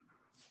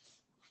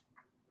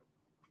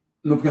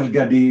nous allons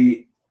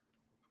regarder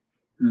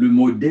le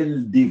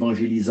modèle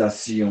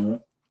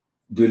d'évangélisation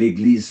de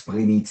l'Église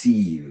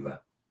primitive.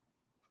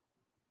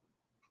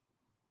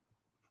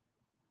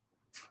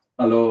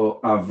 Alors,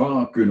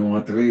 avant que nous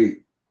entrions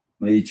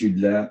dans l'étude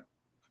là,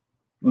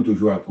 nous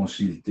toujours à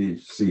consulter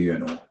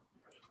Seigneur.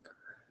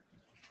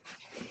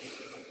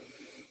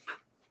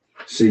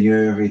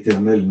 Seigneur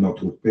éternel,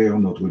 notre Père,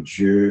 notre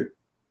Dieu,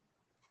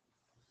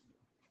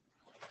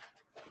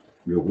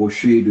 le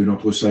rocher de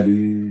notre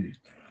salut,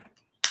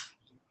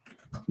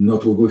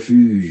 notre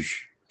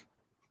refuge,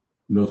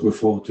 notre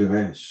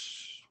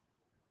forteresse,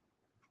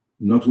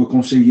 notre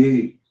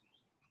conseiller,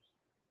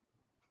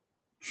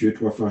 Dieu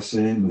trois fois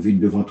saint, nous venons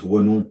devant ton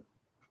nom,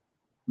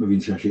 nous venons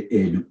chercher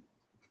aide.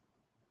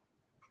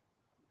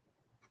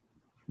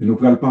 Nous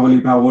prenons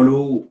parler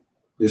parole,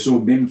 et c'est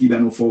même qui va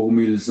nous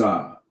formuler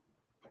ça,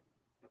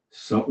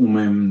 sans ou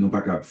même nous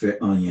pas capable faire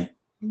rien.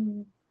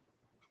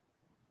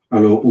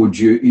 Alors, oh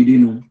Dieu,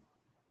 aidez-nous.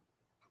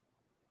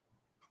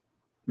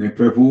 Mais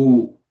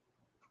peuple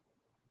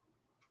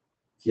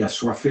qui a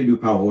soifé de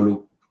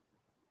parole,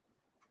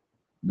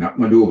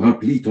 nous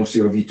remplis ton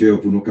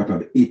serviteur pour nous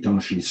capables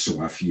d'étancher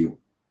soif.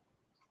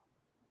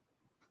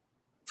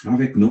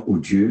 Avec nous, oh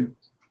Dieu,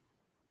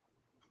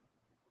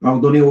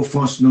 pardonnez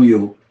offense nous,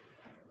 yo,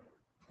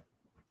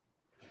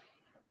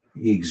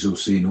 et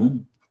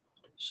exaucez-nous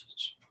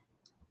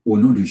au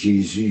nom de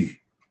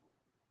Jésus,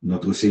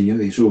 notre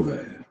Seigneur et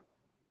Sauveur,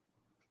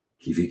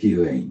 qui vit qui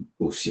règne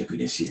au siècle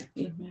des siècles.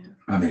 Amen.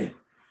 Amen.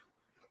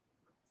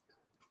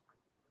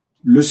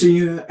 Le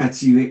Seigneur a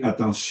tiré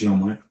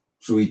attention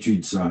sur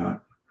l'étude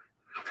ça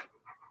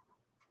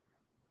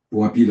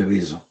pour un pile de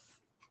raisons.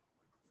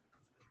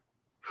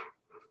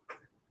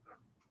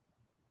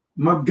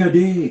 M'a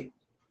regardé,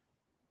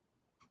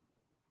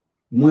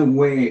 moi,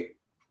 ouais,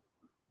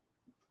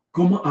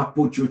 comment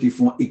apôtres te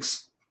font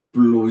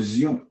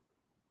explosion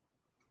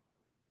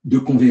de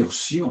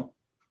conversion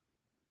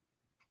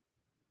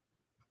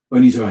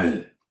en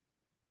Israël.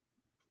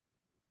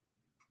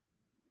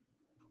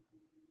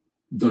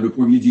 Dans le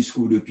premier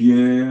discours de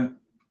Pierre,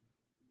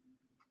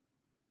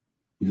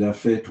 il a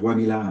fait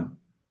 3000 âmes.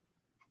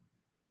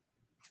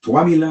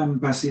 3000 âmes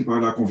passées par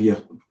la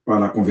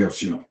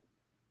conversion.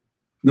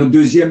 Dans le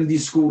deuxième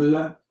discours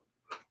là,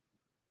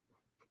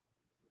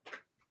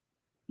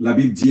 la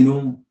Bible dit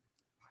non,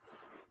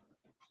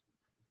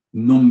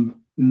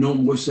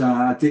 nombre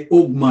ça a été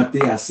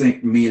augmenté à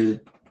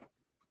 5000.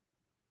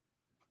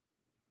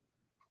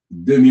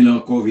 2000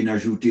 encore viennent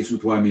ajouter sous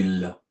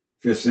 3000 là,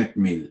 fait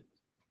 5000.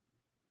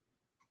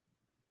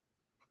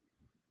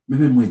 Mais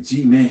même moi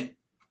dis, mais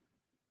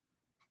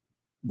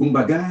bon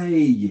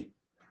bagaille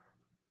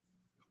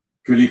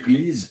que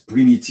l'Église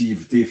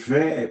primitive t'a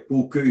fait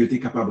pour que tu es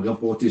capable de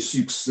remporter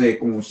succès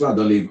comme ça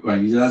dans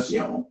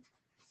l'évangélisation.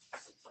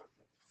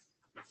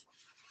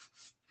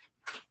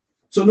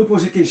 Ça nous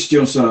pose la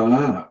question,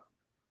 ça.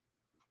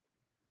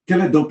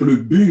 Quel est donc le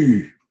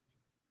but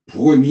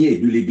premier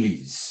de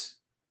l'Église?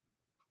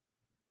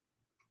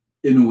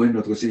 Et nous,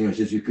 notre Seigneur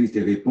Jésus-Christ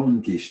répond à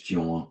une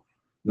question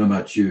dans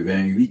Matthieu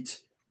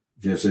 28,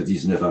 versets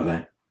 19 à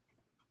 20.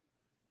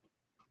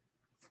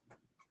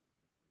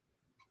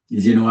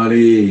 Il dit, nous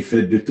allez,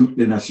 faites de toutes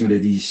les nations des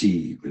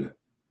disciples,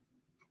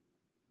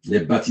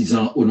 les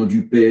baptisant au nom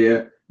du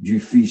Père, du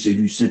Fils et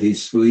du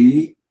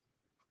Saint-Esprit,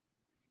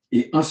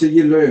 et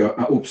enseignez-leur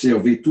à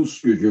observer tout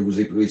ce que je vous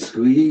ai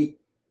prescrit.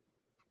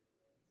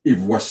 Et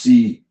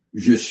voici,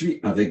 je suis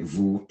avec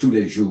vous tous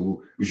les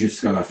jours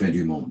jusqu'à la fin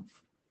du monde.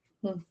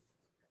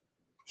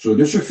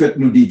 De ce fait,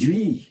 nous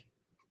déduit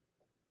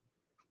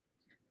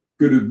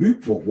que le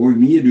but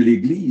premier de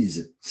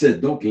l'Église,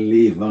 c'est donc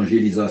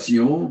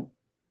l'évangélisation,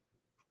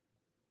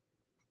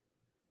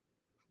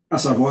 à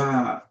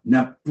savoir,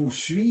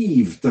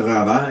 poursuivre le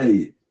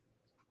travail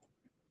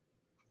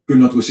que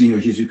notre Seigneur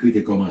Jésus-Christ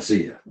a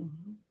commencé.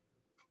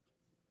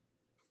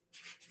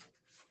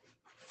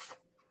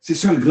 C'est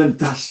ça le grand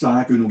tâche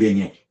que nous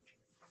gagnons.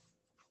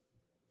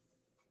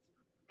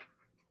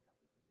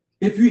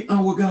 Et puis,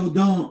 en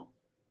regardant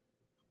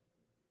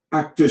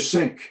Acte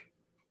 5,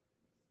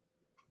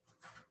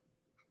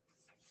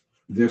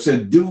 verset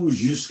 12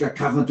 jusqu'à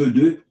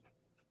 42,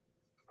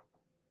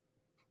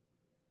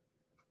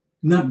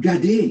 nous avons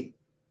regardé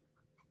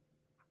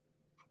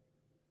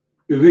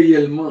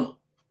réellement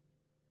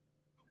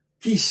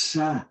qui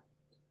ça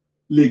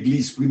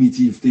l'Église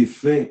primitive t'a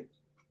fait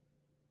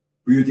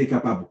pour être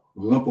capable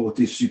de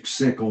remporter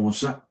succès comme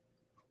ça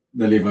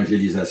dans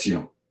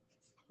l'évangélisation.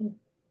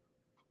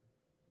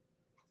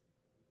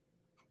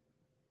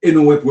 Et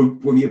notre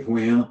premier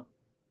point,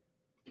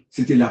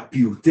 c'était la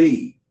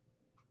pureté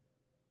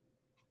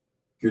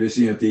que le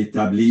Seigneur a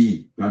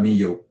établie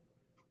parmi eux.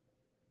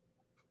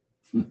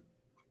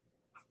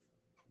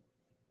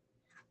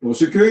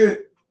 Parce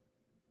que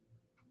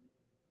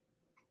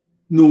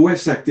nous voyons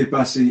ça qui est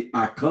passé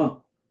à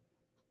Can,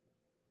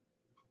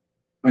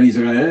 en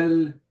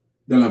Israël,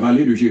 dans la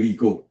vallée de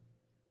Jéricho.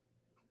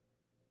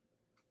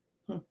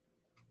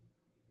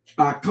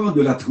 À Can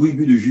de la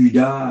tribu de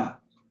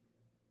Juda,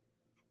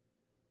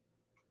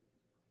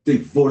 t'es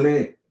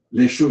volé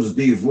les choses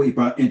dévouées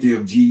par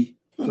interdit.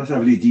 Ça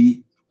veut dire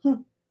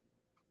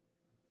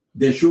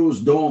des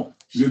choses dont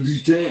le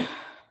butin,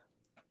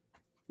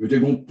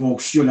 peut-être une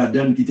portion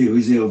là-dedans qui était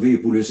réservée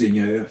pour le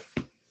Seigneur.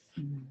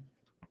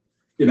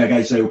 Et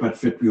bien, ça n'a pas de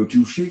fait plus au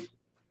toucher.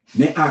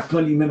 Mais à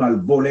quand lui-même, elle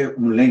volait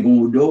un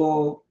lingot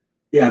d'or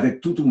et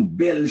avec toute une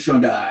belle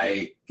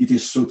chandail qui était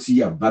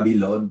sortie à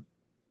Babylone.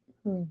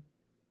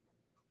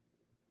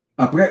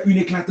 Après une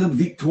éclatante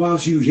victoire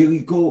sur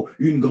Jéricho,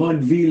 une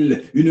grande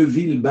ville, une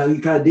ville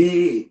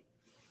barricadée.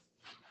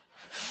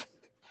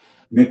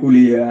 Mais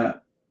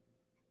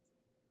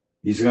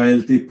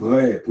Israël était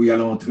prêt pour y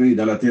aller entrer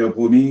dans la terre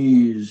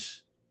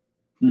promise.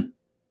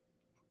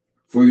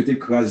 Faut y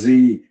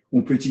écraser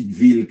une petite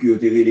ville qui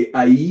était les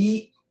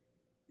Haï,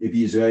 et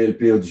puis Israël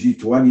perdu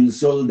 3000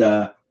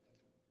 soldats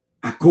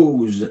à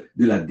cause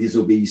de la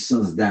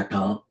désobéissance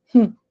d'Akan.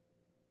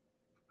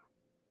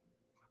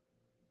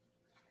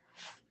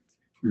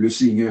 Le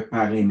Seigneur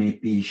paraît mes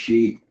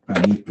péchés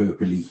parmi le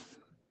peuple.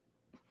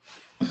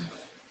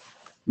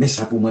 Mais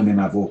ça pour moi-même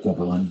avoir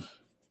comprendre.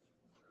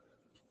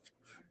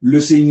 Le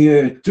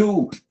Seigneur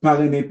tout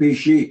paraît mes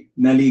péchés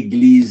dans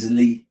l'église.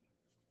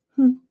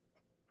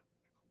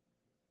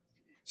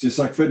 C'est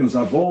ça que fait, nous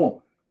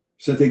avons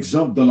cet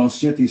exemple dans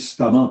l'Ancien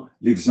Testament,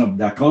 l'exemple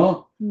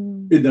d'Akan,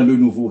 et dans le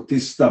Nouveau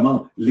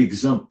Testament,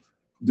 l'exemple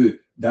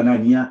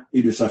d'Anania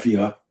et de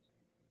Saphira.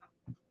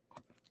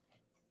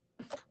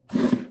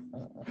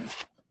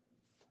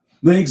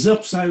 Dans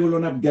l'exemple, ça,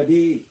 on a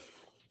regardé,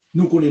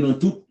 nous connaissons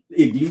toute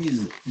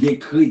l'église des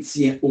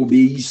chrétiens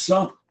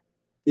obéissants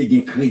et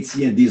des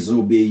chrétiens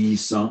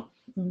désobéissants.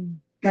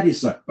 Regardez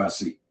ça qui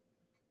passe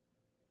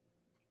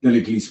dans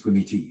l'église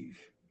primitive.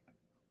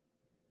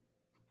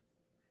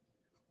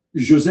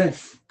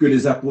 Joseph, que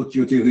les apôtres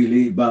ont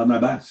relé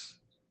Barnabas,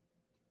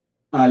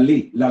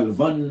 allait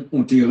l'alvan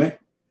au terrain,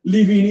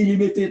 les vini, il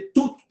mettait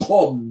toute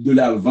robe de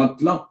l'alvan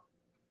là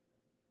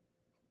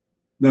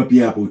dans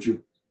Pierre apôtre.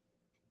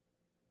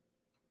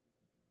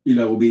 Il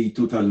a obéi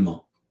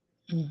totalement.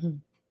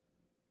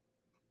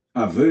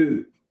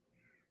 Aveu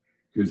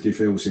que le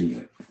fait au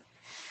Seigneur.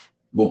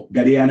 Bon,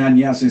 regardez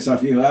Ananias et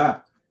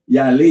Saphira, il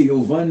allait, il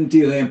vend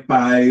terrain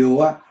par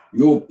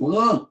il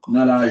prend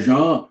dans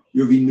l'argent,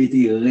 il vient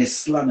mettre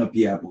reste là dans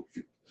Pierre apôtre.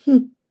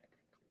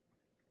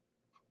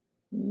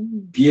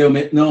 Pierre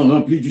maintenant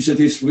rempli du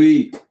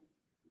Saint-Esprit,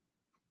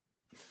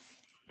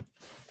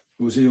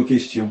 posez aux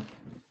questions.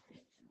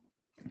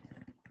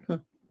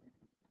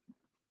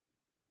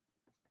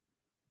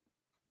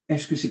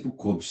 Est-ce que c'est pour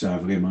comme ça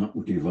vraiment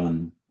où tu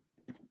vends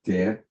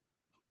terre?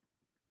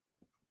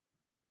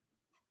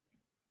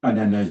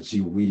 Ananas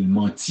dit oui, il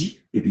mentit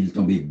et puis il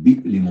tombait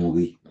bip, il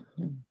mourit.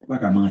 Pas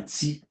qu'à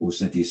mentir au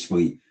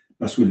Saint-Esprit,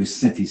 parce que le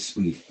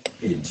Saint-Esprit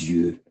est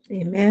Dieu.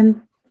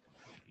 Amen.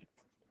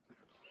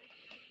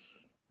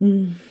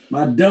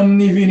 Madame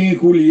ni vini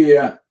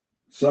coulier,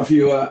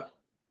 Saphira,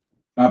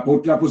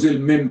 apôtre a posé la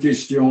même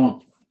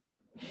question.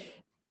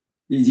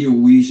 Il dit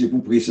oui, c'est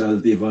pour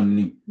présalter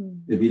venir.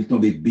 Et puis il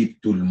tombe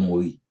bip, tout le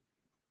monde.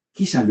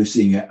 Qui ça le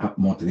Seigneur a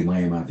montré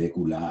moi-même avec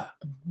ou là,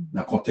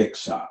 dans le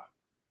contexte ça?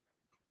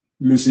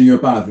 Le Seigneur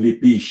pas les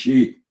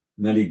péchés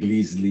dans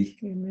l'église.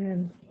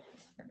 Amen.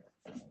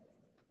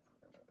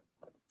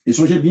 Et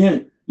songez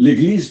bien,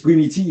 l'église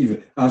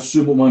primitive, à ce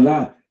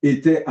moment-là,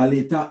 était à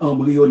l'état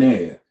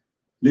embryonnaire.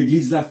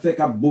 L'église l'a fait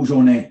qu'à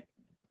bourgeonner.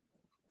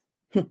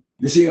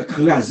 Le Seigneur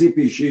crasé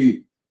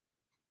péché.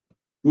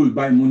 Pour le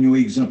bail mon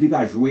exemple, il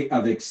va jouer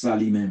avec ça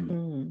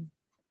lui-même.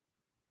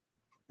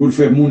 Pour le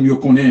faire mon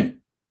connaît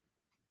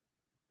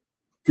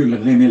que le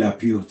remet la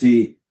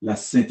pureté, la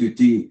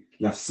sainteté,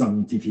 la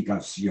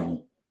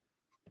sanctification.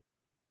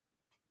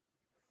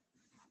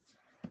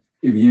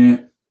 Eh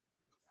bien,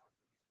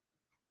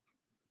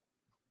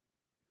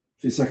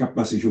 c'est ça qui a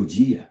passé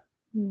aujourd'hui.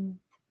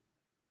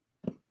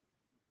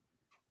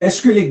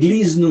 Est-ce que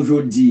l'Église nous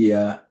aujourd'hui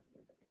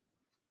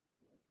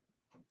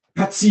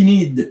pas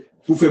timide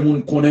pour faire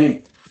mon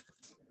connaître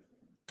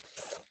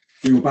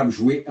qu'il ne faut pas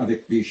jouer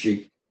avec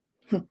péché?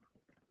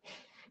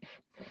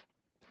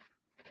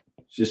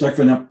 C'est ça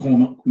que nous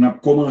avons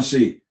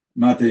commencé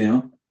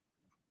matin.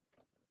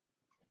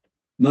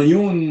 Dans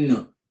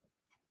une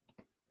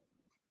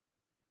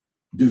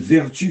de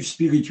vertu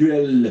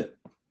spirituelle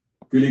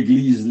que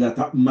l'Église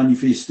l'a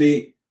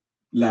manifestée,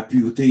 la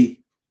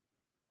pureté.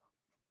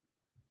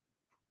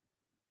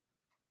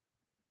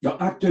 Dans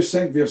Acte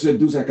 5, versets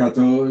 12 à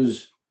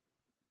 14,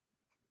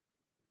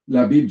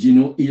 la Bible dit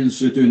nous, ils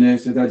se tenaient,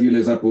 c'est-à-dire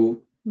les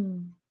apôtres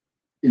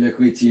et les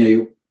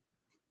chrétiens.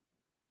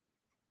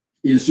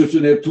 Ils se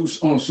tenaient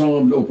tous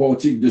ensemble au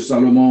portique de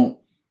Salomon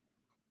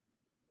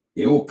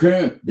et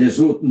aucun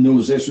des autres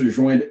n'osait se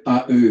joindre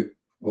à eux.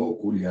 Oh,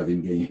 qu'on y avait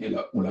gagné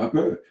là, on l'a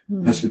peur.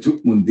 Parce que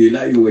tout le monde est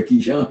là, il y a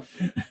qui chante.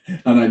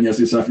 Ananias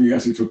et Saphira,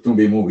 c'est tout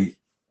tombé mourir.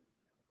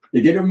 Et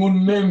il y a des gens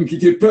même qui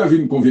étaient peur de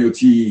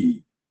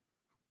convertir.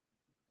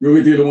 Ils ont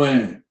été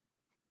loin.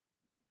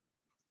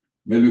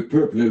 Mais le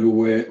peuple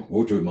louait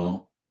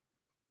hautement.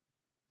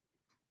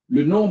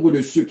 Le nombre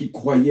de ceux qui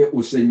croyaient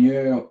au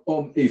Seigneur,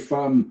 hommes et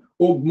femmes,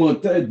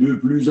 augmentait de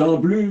plus en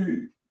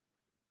plus.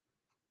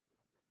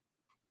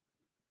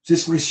 C'est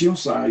expression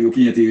ça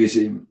qui intéresse.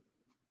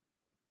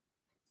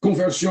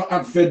 Conversion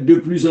a fait de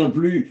plus en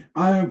plus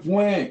à un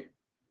point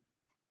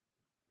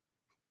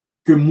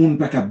que le monde n'a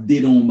pas qu'à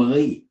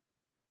dénombrer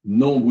le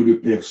nombre de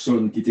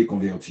personnes qui étaient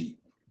converties.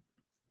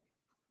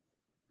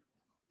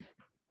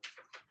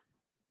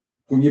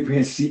 Premier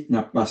principe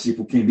n'a passé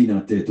pour qu'un dans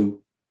la tête.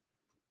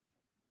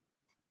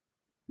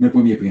 Mais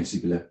premier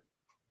principe là.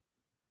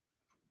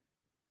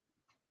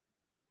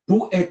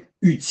 Pour être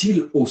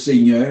utile au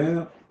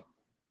Seigneur,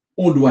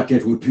 on doit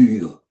être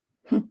pur.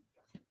 On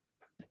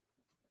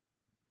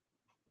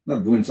a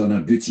besoin de ça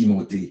dans 2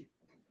 Timothée,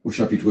 au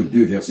chapitre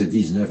 2, versets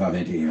 19 à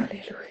 21.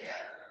 Alléluia.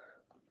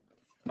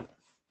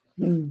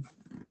 Nous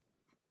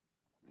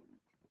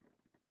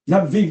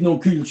vivons dans une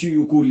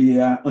culture où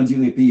on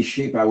dirait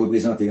péché pas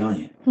représenter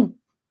rien.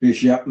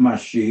 Péché a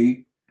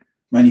marché,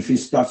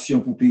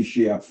 manifestation pour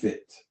péché a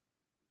fait.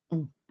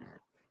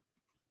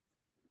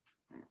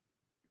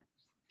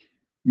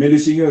 Mais le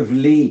Seigneur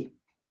voulait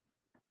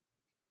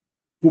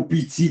pour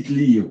petit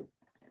livre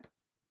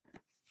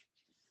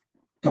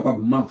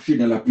capable de marcher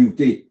dans la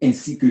pureté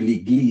ainsi que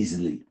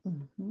l'église.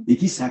 Et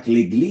qui ça que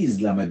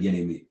l'église là, ma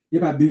bien-aimée? Il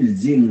n'y a pas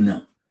building,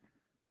 non.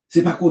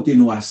 C'est pas côté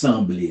nous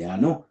assemblés,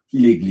 non, qui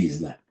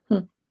l'église là.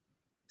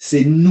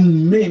 C'est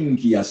nous-mêmes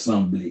qui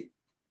assemblés.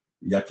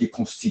 Il y a qui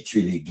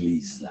constitue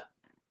l'église là.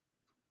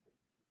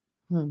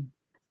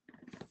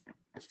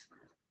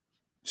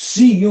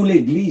 Si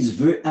l'église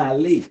veut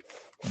aller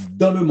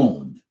dans le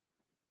monde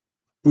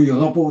pour y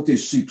remporter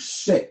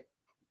succès,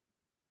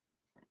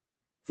 il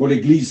faut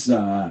l'église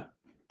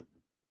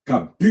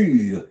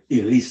pure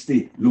et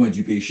rester loin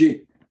du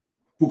péché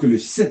pour que le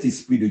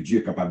Saint-Esprit de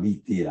Dieu capable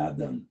d'habiter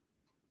là-dedans.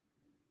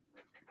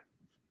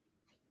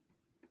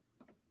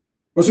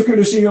 Parce que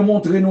le Seigneur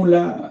montre nous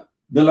là,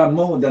 dans la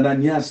mort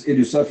d'Ananias et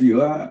de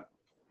Saphira,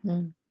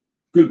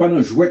 que le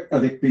panneau jouait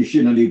avec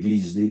péché dans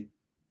l'église.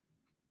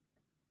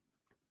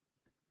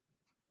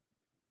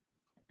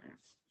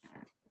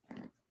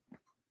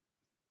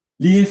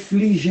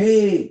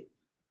 L'infliger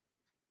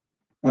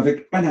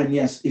avec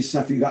Ananias et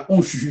Saphira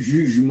un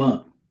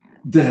jugement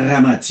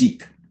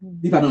dramatique.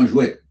 Il pas dans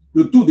jouet.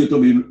 Le tout de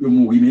tomber le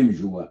mourir même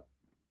jour.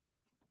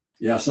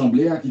 Et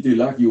l'assemblée a quitté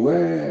là qui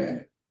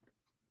ouais.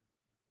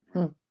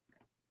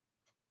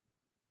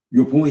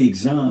 Yo prend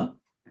exemple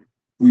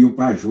pour ne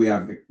pas jouer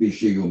avec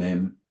péché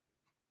eux-mêmes.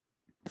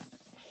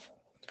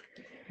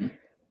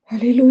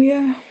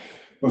 Alléluia.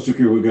 Parce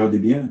que regardez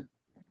bien.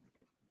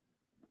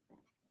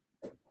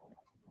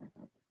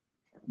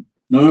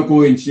 Dans 1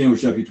 Corinthiens au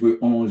chapitre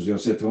 11,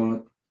 verset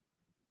 30,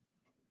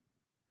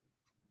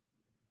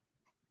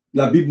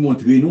 la Bible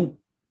montre nous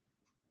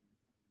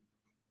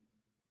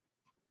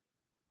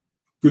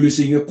que le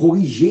Seigneur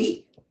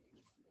corrigeait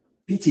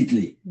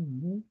petit-les.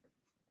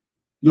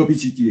 Non,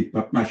 petit-les,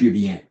 pas marcher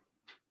bien.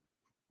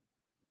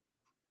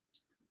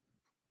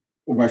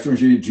 On va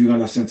changer durant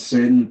la Sainte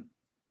Seine,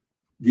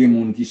 il y a des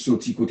gens qui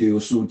sortent côté au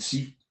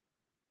sorti,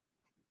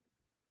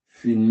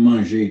 fin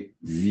manger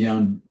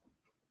viande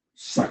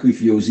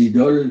sacrifiée aux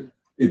idoles,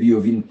 et puis ils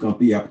viennent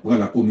camper après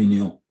la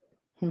communion.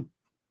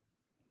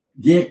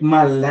 Bien que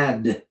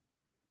malade,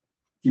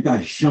 qui n'est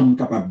pas jamais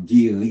capable de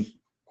guérir,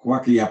 quoi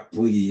qu'il a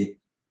prié.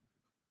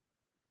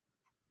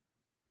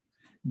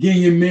 Il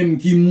y a même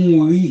qui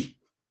mourit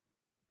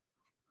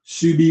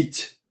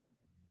subite.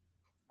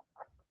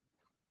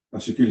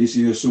 Parce que le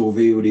Seigneur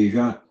sauvé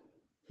déjà,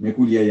 mais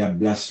qu'il y a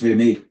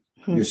blasphémé,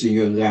 le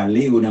Seigneur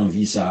râlé ou dans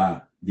vie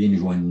ça vient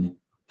joindre.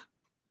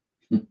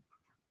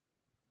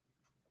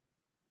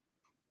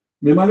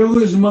 Mais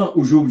malheureusement,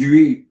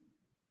 aujourd'hui,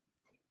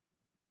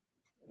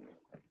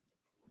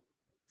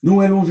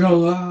 nous allons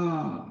genre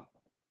là,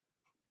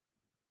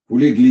 pour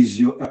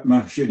l'église à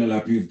marcher dans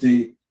la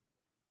pureté,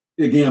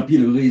 et il y a un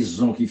pile de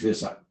raison qui fait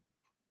ça.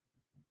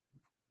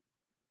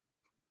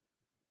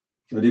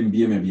 Ça aime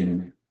bien, mes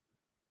bien-aimés.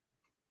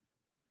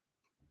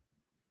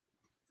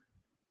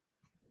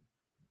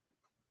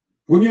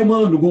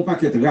 Premièrement, nous n'avons pas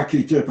qu'être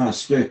raqueteurs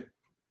parce que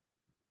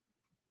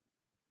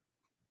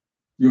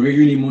nous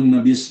réunissons les gens dans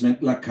le basement,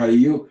 la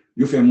caillou,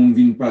 nous faisons les gens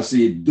venir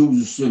passer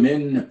 12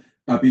 semaines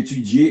à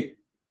étudier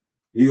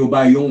et nous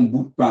baillons un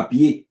bout de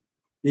papier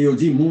et nous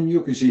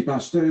disons que c'est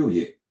pasteur.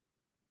 Il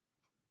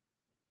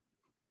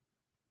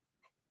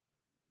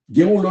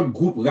y a un autre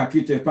groupe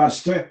raqueteurs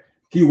pasteur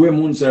qui ouais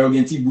moun sa yo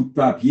un petit bout de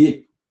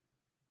papier.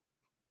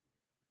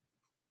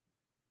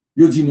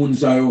 Yo dit moun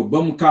sa yo,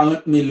 bon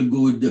 40 000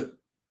 goud.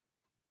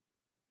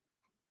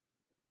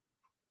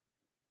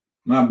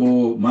 Ma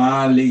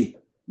allé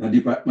dans le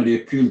département de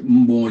culte,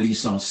 bon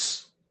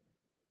licence.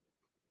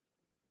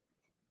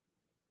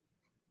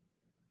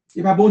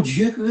 Et pas bon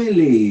Dieu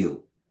créé.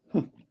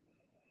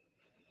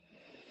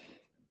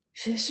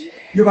 Jésus.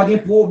 Il n'y a pas de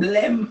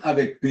problème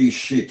avec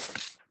péché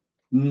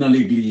dans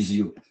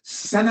l'église.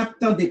 Ça n'a pas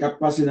tant de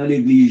passer dans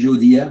l'église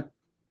aujourd'hui.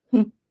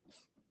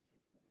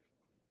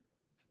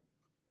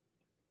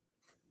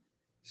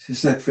 C'est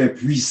ça qui fait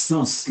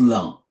puissance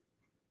là.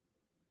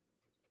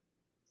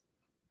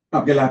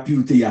 Après la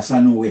pureté, à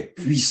ça nous est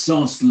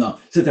puissance là.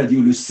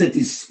 C'est-à-dire le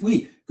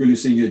Saint-Esprit que le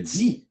Seigneur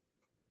dit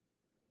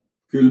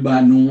que le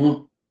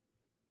banon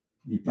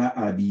n'est pas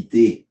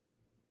habité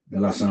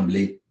dans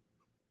l'assemblée.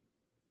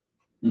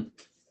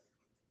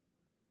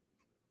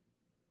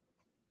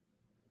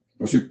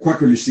 Parce que quoi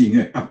que le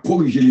Seigneur a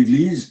corrigé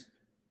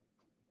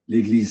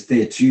l'Église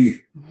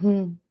têtue,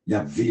 il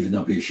a vivre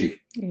dans le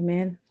péché.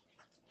 Amen.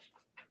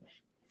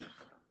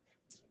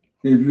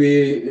 Et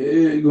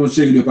puis, une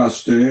série de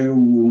pasteurs,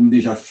 où on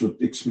déjà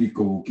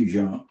expliqué qui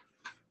genre,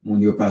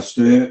 mon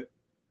pasteur,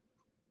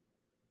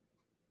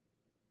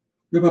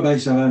 le papa,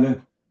 ça va là.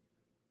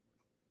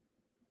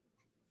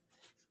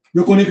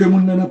 Je connais que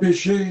mon n'a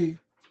péché.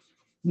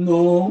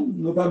 Non,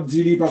 non pas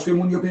dire parce que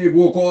mon yo paye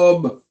gros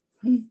cob.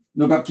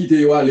 Non pas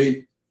quitter yo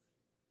aller.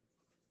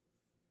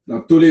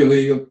 Donc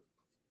tolérer yo.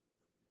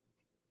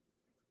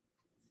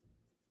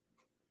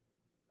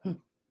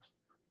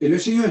 Et le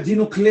Seigneur dit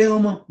nous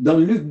clairement dans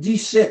Luc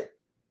 17,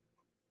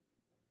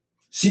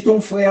 si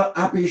ton frère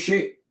a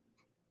péché,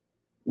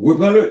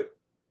 reprends-le.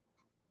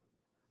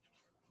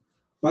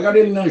 Pas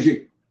regarder le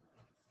danger.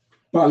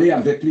 Parler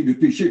avec lui de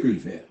péché que le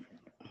faire.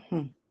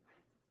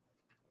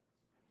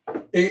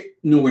 Et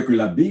nous voyons que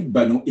la Bible,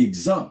 bah, nous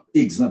exemple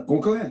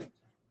concret.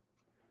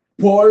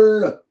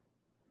 Paul,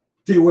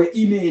 tu es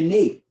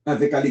hyméné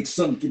avec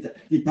Alexandre qui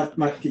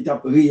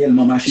t'a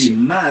réellement marché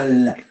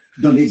mal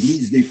dans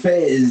l'église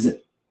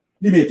d'Éphèse.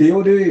 Il mettait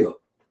au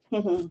dehors.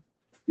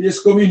 Il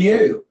est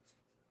communié.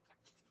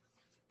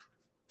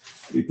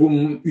 Et pour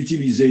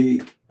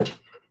utiliser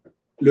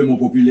le mot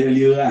populaire, il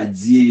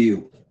irradié.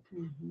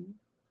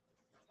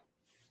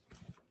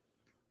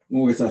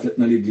 On voit ça fait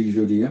dans l'église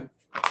aujourd'hui. Hein?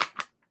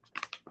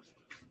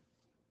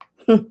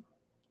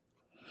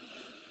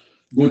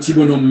 Bon petit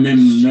bonhomme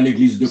même dans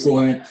l'église de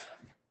Corinthe.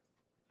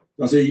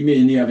 Parce qu'il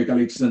est né avec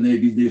Alexandre dans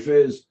l'église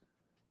d'Éphèse.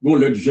 Bon,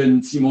 le jeune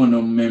petit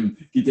bonhomme même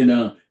qui était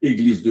dans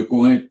l'église de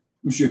Corinthe,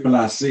 monsieur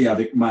placé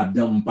avec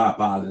madame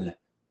Papal.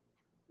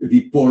 Et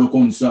puis Paul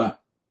comme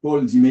ça.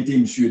 Paul dit, mettez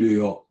monsieur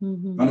dehors.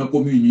 En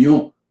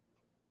communion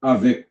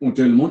avec un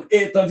tel monde.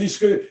 Et tandis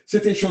que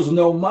c'était chose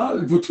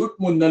normale pour tout le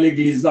monde dans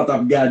l'église là,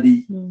 t'as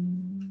gardé.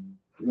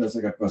 C'est ça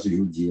qui a passé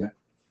aujourd'hui. Hein?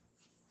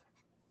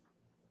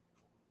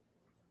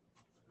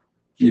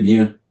 Eh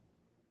bien,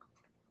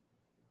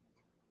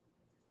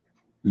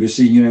 le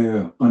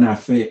Seigneur en a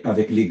fait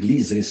avec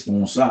l'Église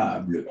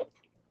responsable.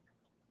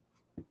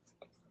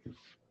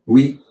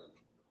 Oui,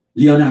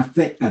 il en a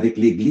fait avec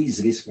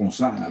l'Église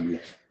responsable.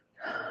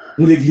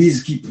 Pour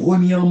l'Église qui,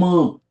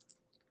 premièrement,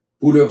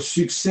 pour leur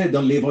succès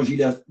dans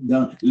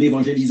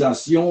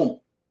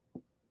l'évangélisation,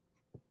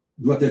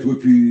 doit être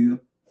pure.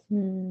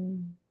 Le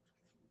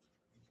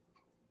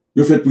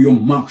fait pour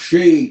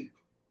marcher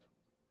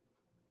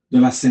dans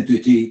la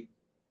sainteté.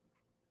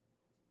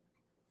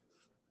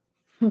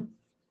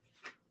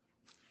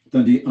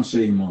 Attendez,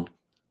 enseignement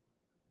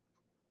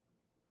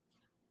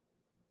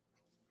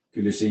que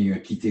le Seigneur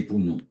a quitté pour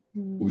nous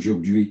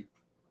aujourd'hui.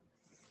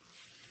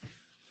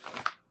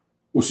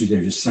 Au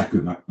sujet de ça que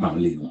m'a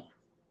parlé,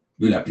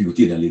 de la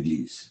pureté dans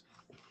l'Église.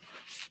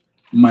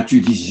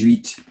 Matthieu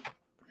 18,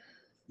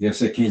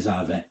 versets 15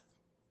 à 20. Un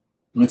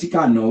petit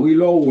canon, oui,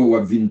 là où on va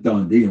venir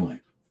entendre,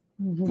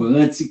 pour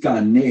un petit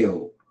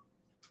canon,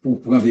 pour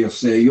prendre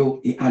verset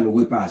et à le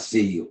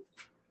repasser.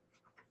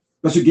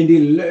 Parce que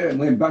l'heure,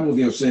 moi, pas nos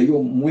versets,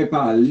 moi,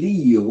 pas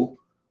lire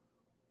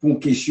pour une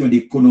question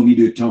d'économie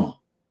de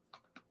temps.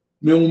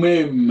 Mais ou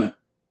même,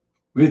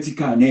 petit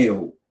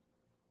canon,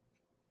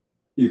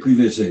 écrit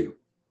verset.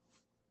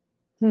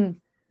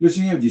 Le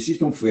Seigneur dit, si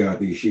ton frère a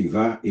péché,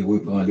 va et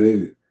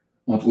reprends-le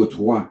entre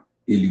toi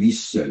et lui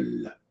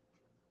seul.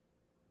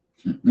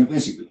 Le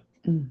principe.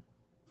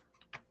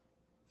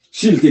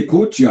 S'il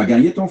t'écoute, tu as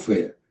gagné ton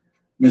frère.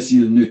 Mais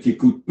s'il ne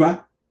t'écoute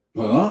pas,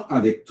 prends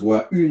avec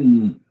toi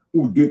une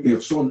ou deux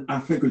personnes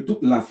afin que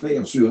toute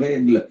l'affaire se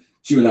règle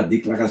sur la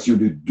déclaration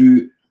de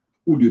 2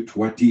 ou de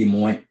 3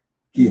 témoins,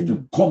 qui est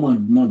un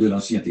commandement de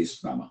l'Ancien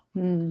Testament.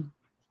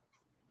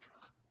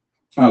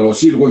 Alors,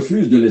 s'il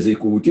refuse de les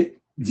écouter,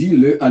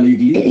 dis-le à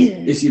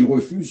l'Église, et s'il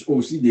refuse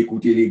aussi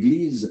d'écouter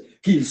l'Église,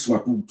 qu'il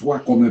soit pour toi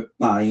comme un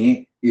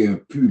païen et un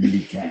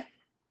publicain.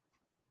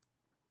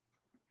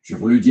 Je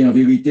vous le dis en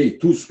vérité,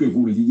 tout ce que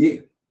vous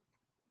liez,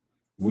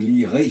 vous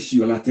lirez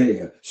sur la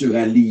terre,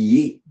 sera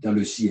lié dans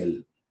le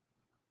ciel.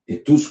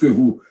 Et tout ce que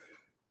vous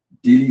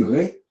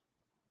délirez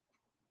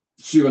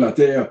sur la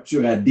terre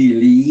sera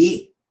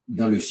délié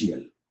dans le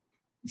ciel.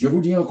 Je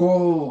vous dis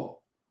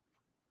encore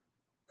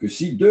que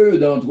si 2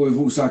 d'entre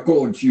vous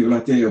s'accordent sur la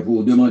terre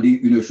pour demander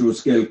une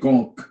chose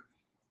quelconque,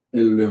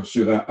 elle leur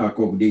sera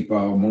accordée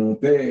par mon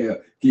Père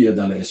qui est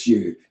dans les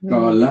cieux.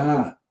 Car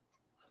là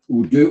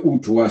où 2 ou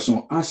 3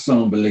 sont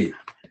assemblés,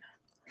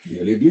 il y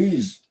a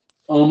l'Église,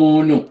 en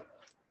mon nom,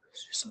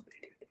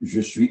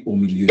 je suis au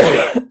milieu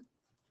d'eux.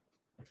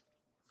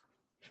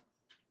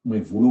 Mais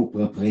vous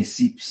prenez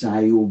principe,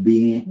 ça est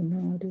bien.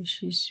 Nom de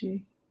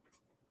Jésus.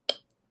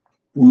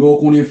 Pour l'on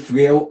qu'on est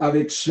frère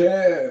avec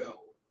sœur,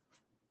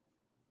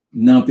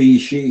 n'en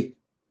péché,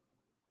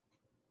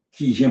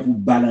 qui vient pour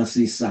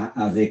balancer ça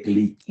avec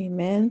lui.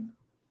 Amen.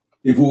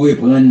 Et pour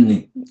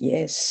reprendre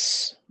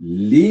Yes.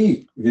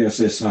 les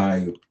versets ça.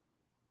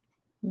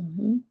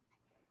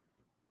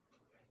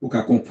 pour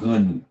qu'à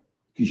comprendre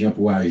qui j'ai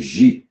pour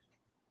agir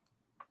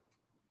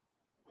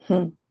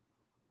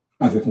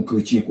avec un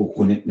chrétien qu'on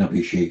connaît dans le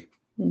péché.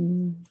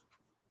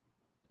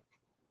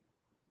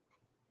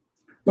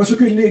 Parce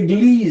que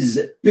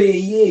l'Église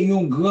payait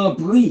un grand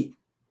prix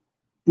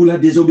pour la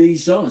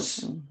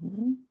désobéissance.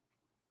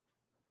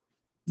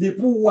 De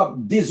pouvoir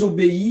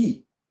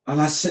désobéir à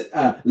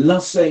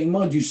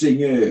l'enseignement du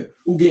Seigneur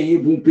ou gagner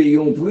pour payer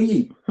un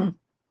prix.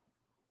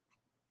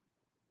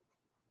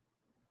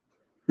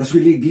 Parce que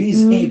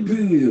l'Église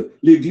impure,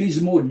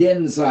 l'Église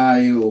moderne,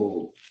 ça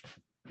yo.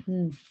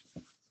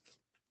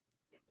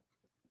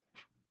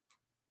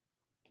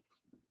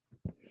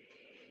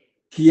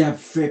 Qui a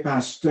fait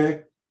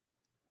pasteur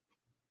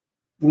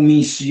pour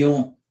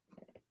mission.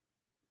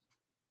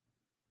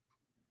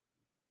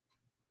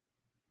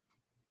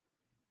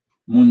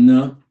 Mon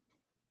nom,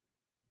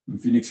 je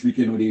vais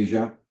expliquer nous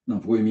déjà dans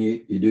le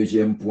premier et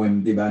deuxième point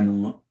de débat.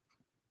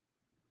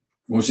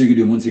 Bon, c'est que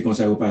le monde, c'est comme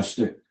ça au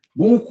pasteur.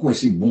 Bon, quoi,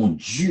 c'est bon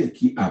Dieu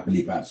qui a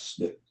appelé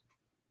pasteur.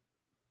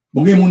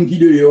 Bon, il y a des gens qui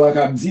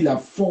dit la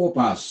faux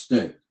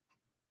pasteur.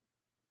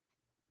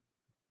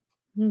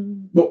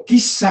 Bon, qui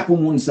ça pour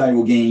moun ça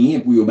yo gagné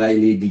pour yo bailler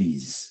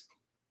l'église?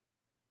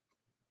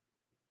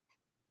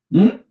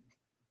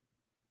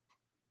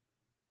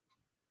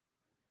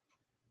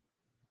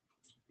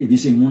 Et puis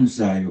c'est moun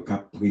ça yo qui a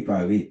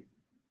préparé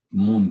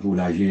monde pour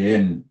la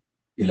GN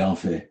et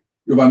l'enfer.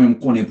 Yo pas même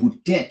connaître pour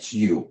tête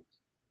yo.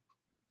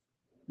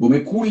 Bon,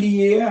 mais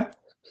coulier,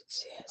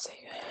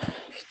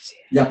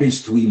 il y a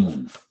instruit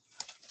monde.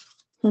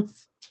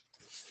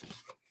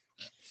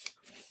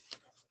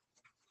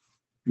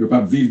 Ne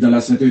pas vivre dans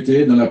la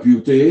sainteté, dans la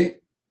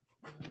pureté,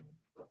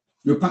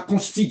 ne pas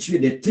constituer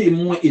des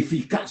témoins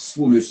efficaces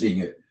pour le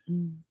Seigneur.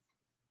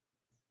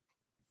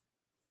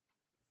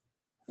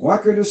 Crois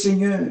que le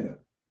Seigneur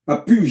a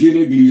purgé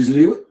l'Église,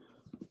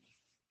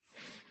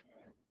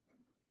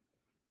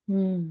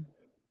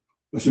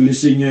 parce que le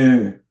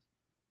Seigneur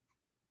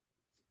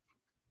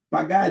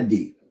pas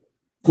gardé,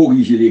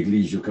 corriger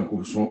l'Église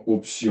quand son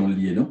option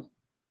liée, non?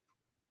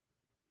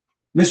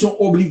 Mais son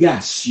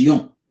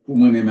obligation pour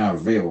moi-même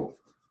avec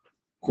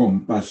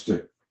comme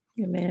pasteur.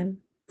 Amen.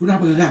 Pour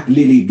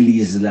rappeler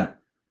l'Église là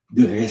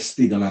de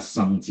rester dans la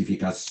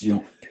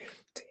sanctification,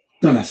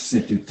 dans la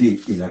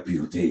sainteté et la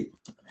pureté.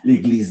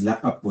 L'Église là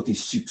a porté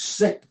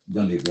succès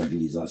dans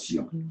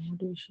l'évangélisation.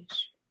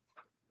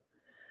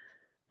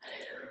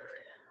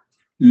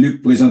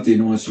 Luc,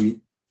 présentez-nous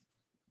ensuite.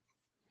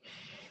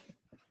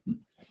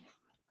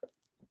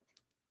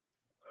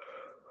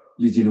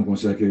 Il dit nous comme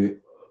ça que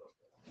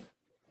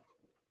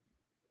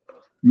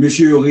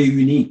Monsieur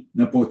réuni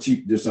dans le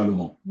portique de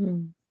Salomon.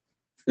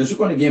 Est-ce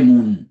qu'on est bien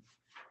monde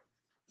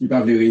qui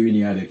peuvent les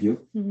réunir avec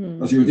eux?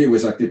 Parce que vous savez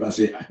ça qui est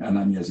passé en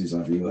Amiens, c'est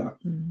ça.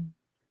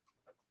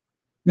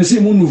 Mais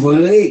c'est mon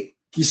vrai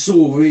qui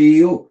sauve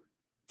eux,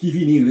 qui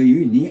vient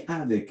réunir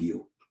avec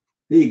eux.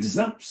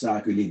 Exemple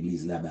ça que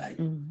l'Église là-bas.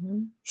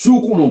 Ceux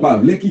qu'on n'a pas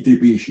voulu quitter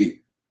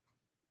péché,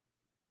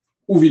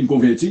 ou vient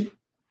convertir,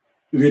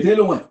 restez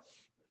loin.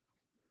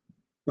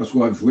 Parce qu'on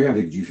va jouer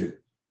avec du feu.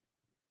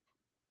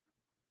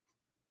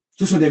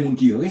 Ce sont des gens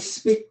qui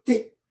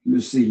respectent le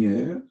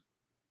Seigneur,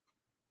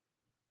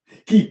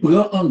 qui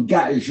prennent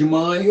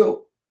engagement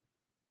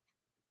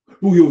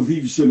pour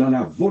vivre selon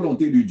la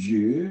volonté de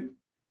Dieu,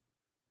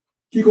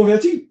 qui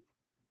convertit.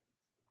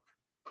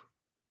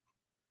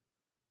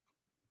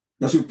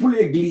 Parce que pour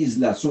l'Église,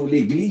 là, son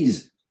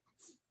l'Église,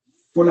 il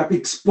faut la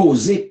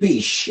exposer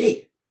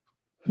péché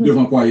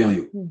devant croyants.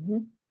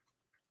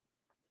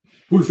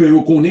 Pour le faire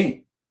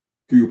reconnaître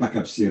que vous n'avez pas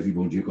qu'à servir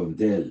bon Dieu comme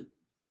tel.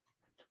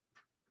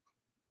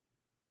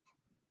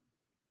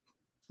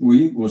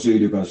 Oui, conseil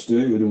de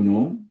pasteur,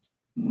 non.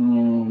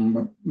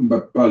 On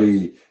va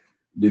parler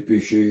de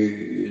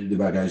péché, de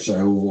bagages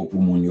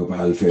pour mon yo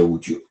pas le faire ou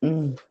tu.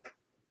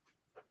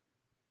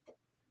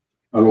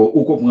 Alors,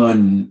 vous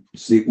comprenez,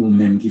 c'est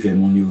vous-même qui fait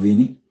mon yo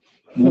venir.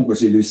 Donc,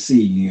 c'est le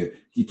Seigneur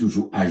qui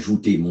toujours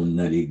ajoute mon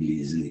dans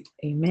l'église.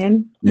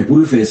 Amen. Mais pour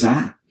le faire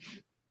ça,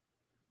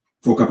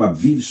 il faut capable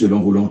de vivre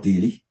selon volonté.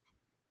 Il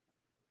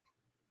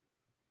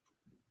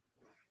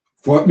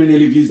faut amener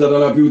l'église dans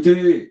la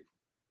pureté.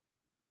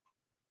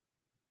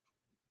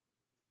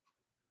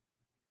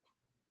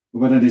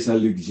 Vous entendez ça,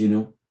 Luc dit,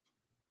 non?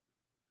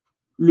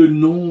 Le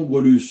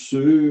nombre de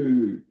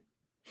ceux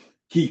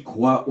qui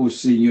croient au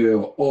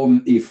Seigneur,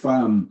 hommes et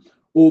femmes,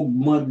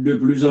 augmente de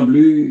plus en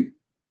plus.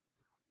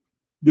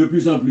 De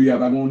plus en plus, il n'y a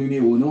pas mon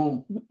numéro,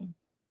 non?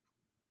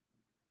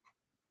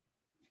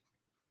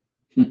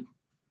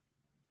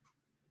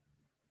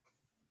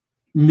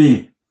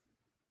 Mais,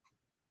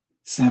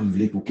 ça me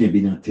voulait pour qu'il y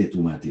ait dans tête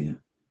au matin.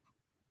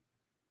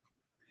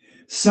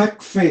 Ça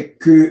fait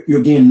que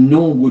il y a un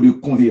nombre de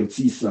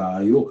convertis, ça,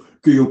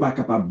 que vous pas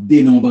capable de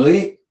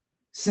dénombrer,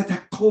 c'est à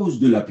cause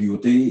de la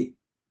pureté.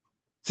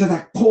 C'est à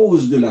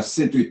cause de la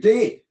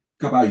sainteté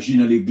qu'a agi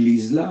dans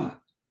l'église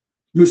là.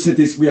 Le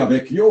Saint-Esprit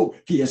avec eux,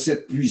 qui a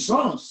cette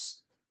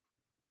puissance.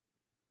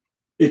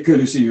 Et que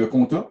le Seigneur est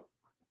content.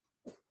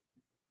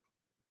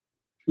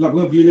 La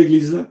remplir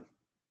l'église là.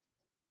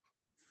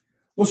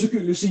 Parce que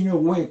le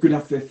Seigneur, ouais, que l'a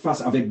fait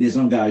face avec des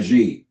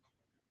engagés,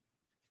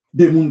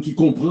 des mondes qui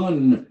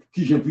comprennent,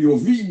 qui j'aime plus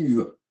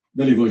vivre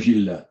dans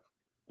l'évangile là.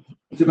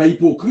 C'est pas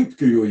hypocrite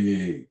que yo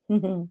est.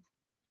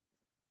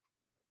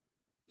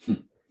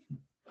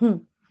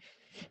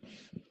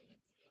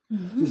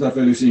 C'est ça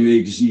fait le Seigneur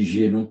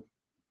exiger, non?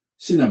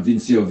 Si nous venons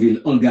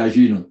servir,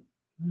 engager, non?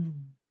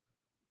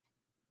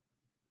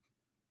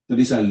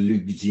 Tandis ça,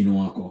 Luc dit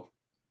non encore.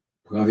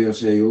 Prends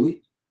verset,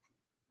 oui.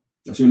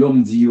 Parce que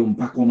l'homme dit, on ne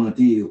pas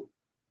commenter,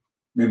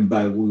 même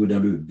dans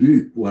le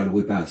but pour aller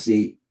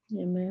repasser.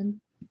 Amen.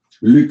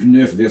 Luc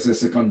 9, verset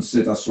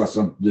 57 à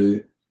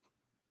 62.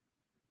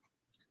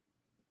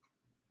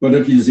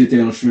 Pendant qu'ils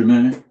étaient en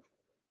chemin,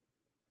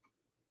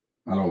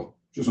 alors,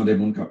 ce sont des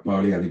gens qui ont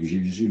parlé avec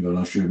Jésus dans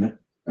le chemin,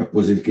 a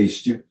posé une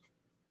question.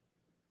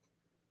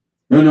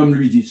 Un homme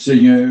lui dit,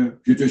 Seigneur,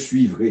 je te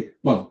suivrai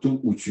partout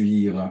où tu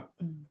iras.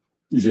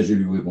 Jésus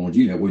lui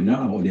répondit, les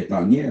renards ont des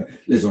tanières,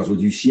 les oiseaux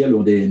du ciel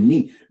ont des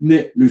nids,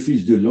 mais le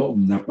Fils de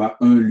l'homme n'a pas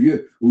un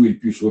lieu où il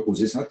puisse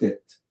reposer sa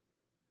tête.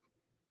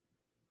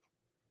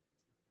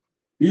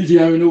 Il dit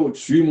à un autre,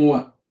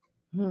 suis-moi.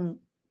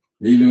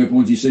 Et il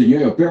répondit,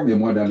 Seigneur,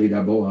 permets-moi d'aller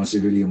d'abord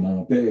ensevelir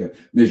mon Père.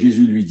 Mais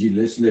Jésus lui dit,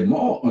 laisse les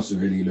morts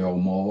ensevelir leurs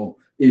morts,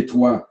 et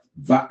toi,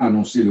 va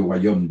annoncer le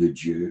royaume de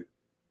Dieu.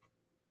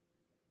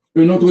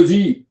 Un autre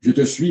dit, je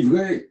te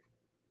suivrai,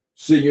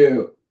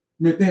 Seigneur,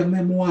 mais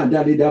permets-moi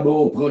d'aller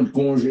d'abord prendre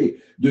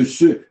congé de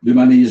ceux de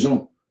ma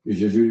maison. Et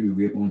Jésus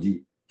lui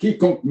répondit,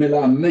 quiconque met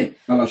la main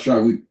à la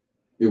charrue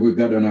et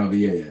regarde en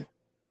arrière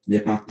n'est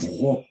pas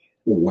propre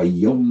au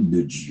royaume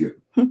de Dieu.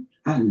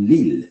 À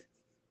l'île.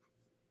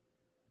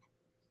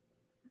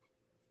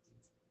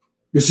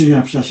 Le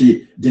Seigneur a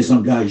cherché des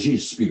engagés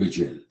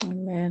spirituels.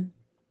 Amen.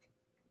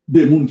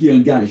 Des gens qui sont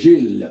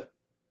engagés,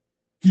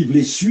 qui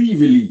veulent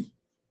suivre lui,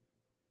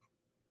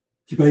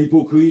 qui ne sont pas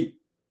hypocrites.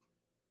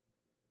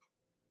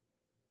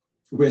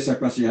 Vous voyez ça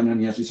passer à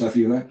Ananias et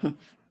Saphira?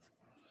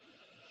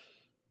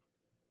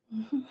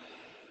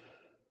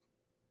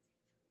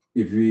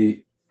 Et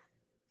puis,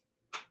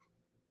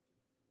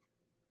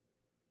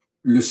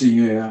 le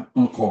Seigneur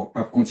encore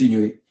a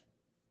continué.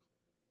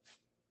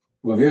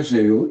 Vous voyez,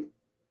 verset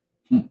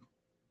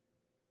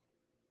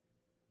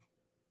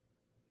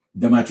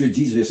dans Matthieu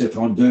 10, verset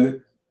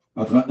 32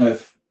 à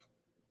 39.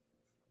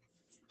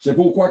 C'est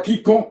pourquoi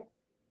quiconque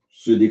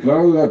se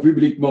déclarera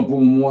publiquement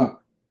pour moi,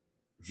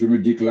 je me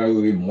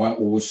déclarerai moi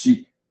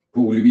aussi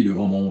pour lui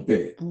devant mon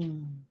Père.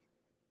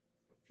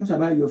 Ça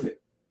va, il a fait.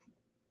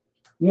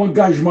 Ou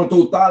engagement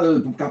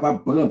total pour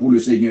capable prendre pour le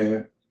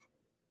Seigneur.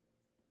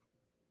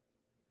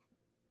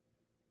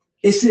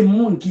 Et c'est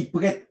monde qui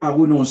prête à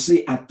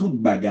renoncer à toute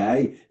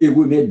bagaille et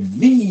remettre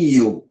vie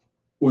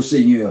au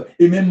Seigneur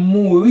et même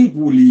mourir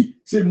pour lui.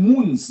 C'est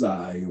monde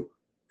ça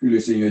que le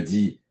Seigneur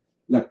dit,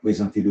 la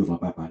présenter devant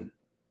papa.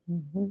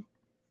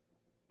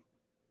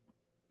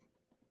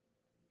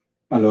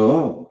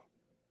 Alors,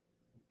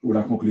 pour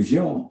la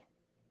conclusion,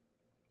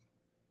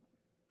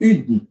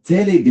 une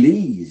telle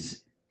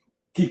église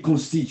qui est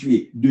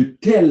constituée de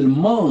tels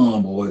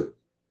membres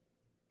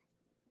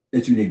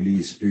est une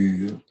église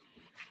pure,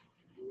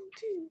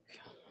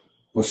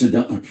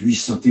 possédant un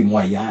puissant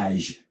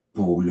témoignage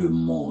pour le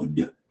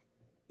monde.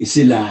 Et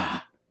c'est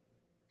là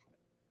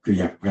qu'il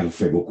y a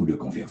fait beaucoup de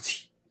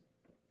convertis.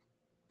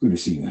 Que le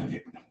Seigneur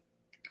avec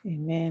nous.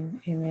 Amen.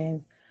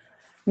 Amen.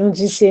 Nous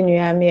disons,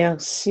 Seigneur,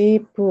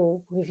 merci pour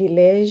le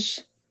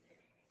privilège.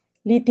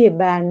 L'ité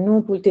ba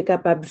nous pour être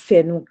capable de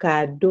faire nos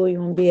cadeaux,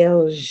 un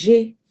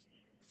berger,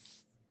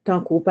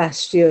 tant qu'au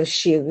pasteur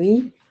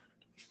chéri.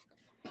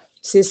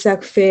 C'est ça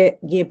qui fait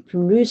qu'il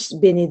plus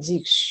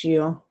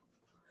bénédiction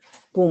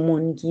pour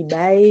mon qui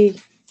baille,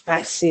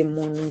 passer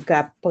mon qui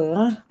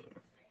apprend.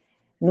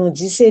 Nous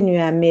disons,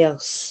 Seigneur,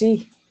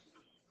 merci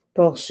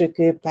parce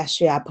que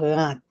pasteur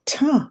apprend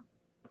tant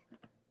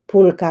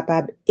pour le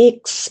capable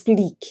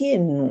expliquer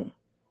nous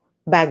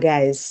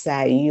bagay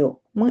sa yo.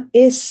 Moi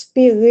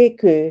espérer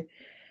que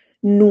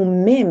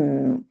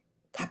nous-mêmes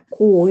cap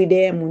courir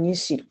derrière mon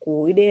ici,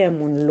 courir derrière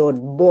mon l'autre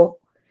bord.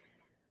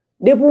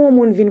 Depuis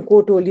mon vinn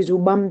koto li ou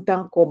bam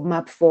tan kob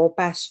m'a fort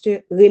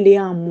pasteur relé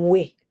en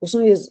moué. Ou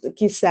son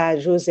qui ça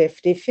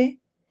Joseph te fait?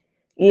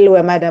 Il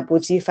ouais madame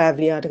Potiphar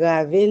vle entrer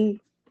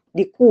avec,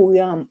 li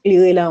courir li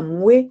relé en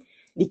moué,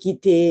 li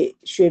quitter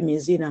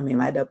chemise dans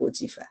madame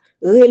Potiphar.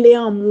 Relé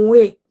en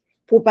moué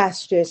pour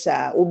pasteur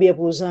ça ou bien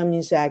pour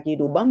zanmi ça qui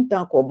do bam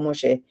tan kob mon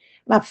cher,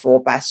 m'a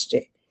fort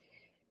pasteur.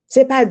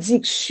 C'est pas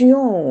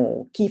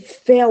diction qui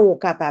fait au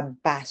capable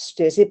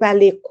pasteur, c'est pas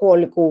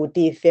l'école qu'on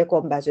te fait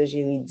comme pasteur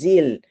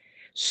Jéridil.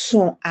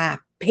 Son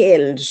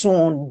appel,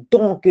 son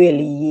don que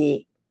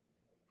lié.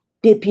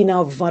 Depuis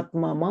dans votre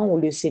maman où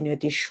le Seigneur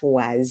t'a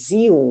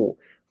choisi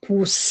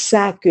pour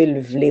ça que le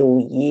voulait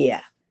ou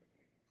hier.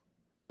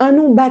 On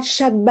nous bat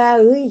chaque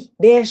barri,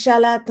 des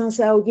charlatans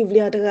ça qui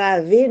voulait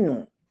entraver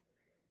nous,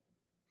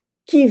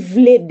 qui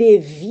voulait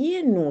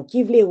dévier nous,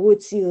 qui voulait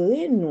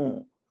retirer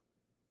nous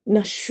dans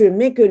le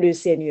chemin que le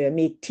Seigneur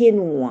mettait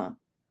nous,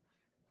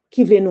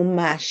 qui voulait nous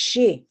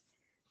marcher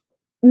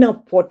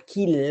n'importe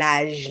qui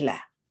l'âge là.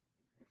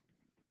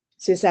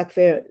 C'est ça que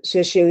fait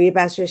ce chéri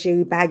pas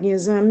gen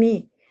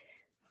zami.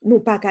 Nous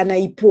pas kana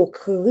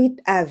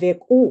hypocrite avec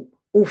ou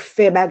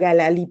fait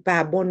bagala li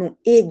pas bon, nous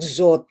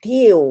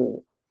exhorter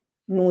ou,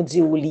 nous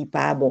dit ou li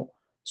pas bon.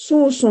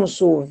 Sous sont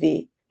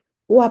sauvés,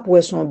 ou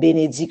après son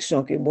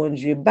bénédiction que bon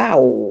Dieu ba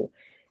ou,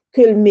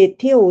 que le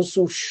mette au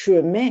sous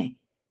chemin,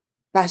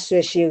 par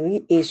ce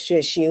chéri et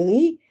ce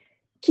chéri,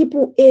 qui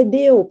pour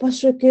aider ou,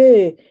 parce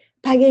que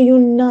pas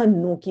yon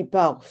nan nous qui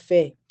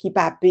parfait, qui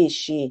pas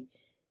péché.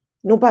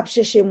 Nous pas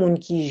chercher moun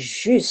qui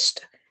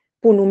juste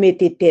pour nous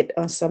mettre tête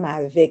ensemble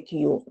avec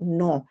eux.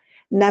 Non,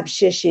 n'a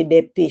chercher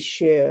des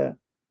pécheurs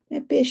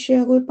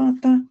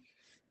repentants.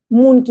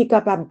 Moun qui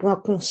capable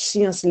prendre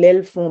conscience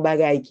l'elles font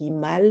bagay qui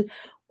mal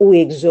ou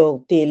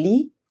exhorter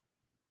li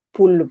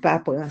pour ne pas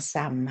prendre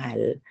ça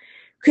mal.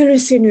 Que le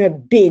Seigneur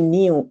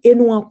bénisse et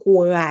nous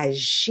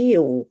encourage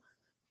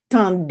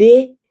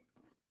tendez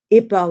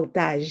et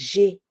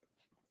partagez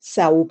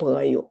ça ou prend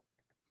yo.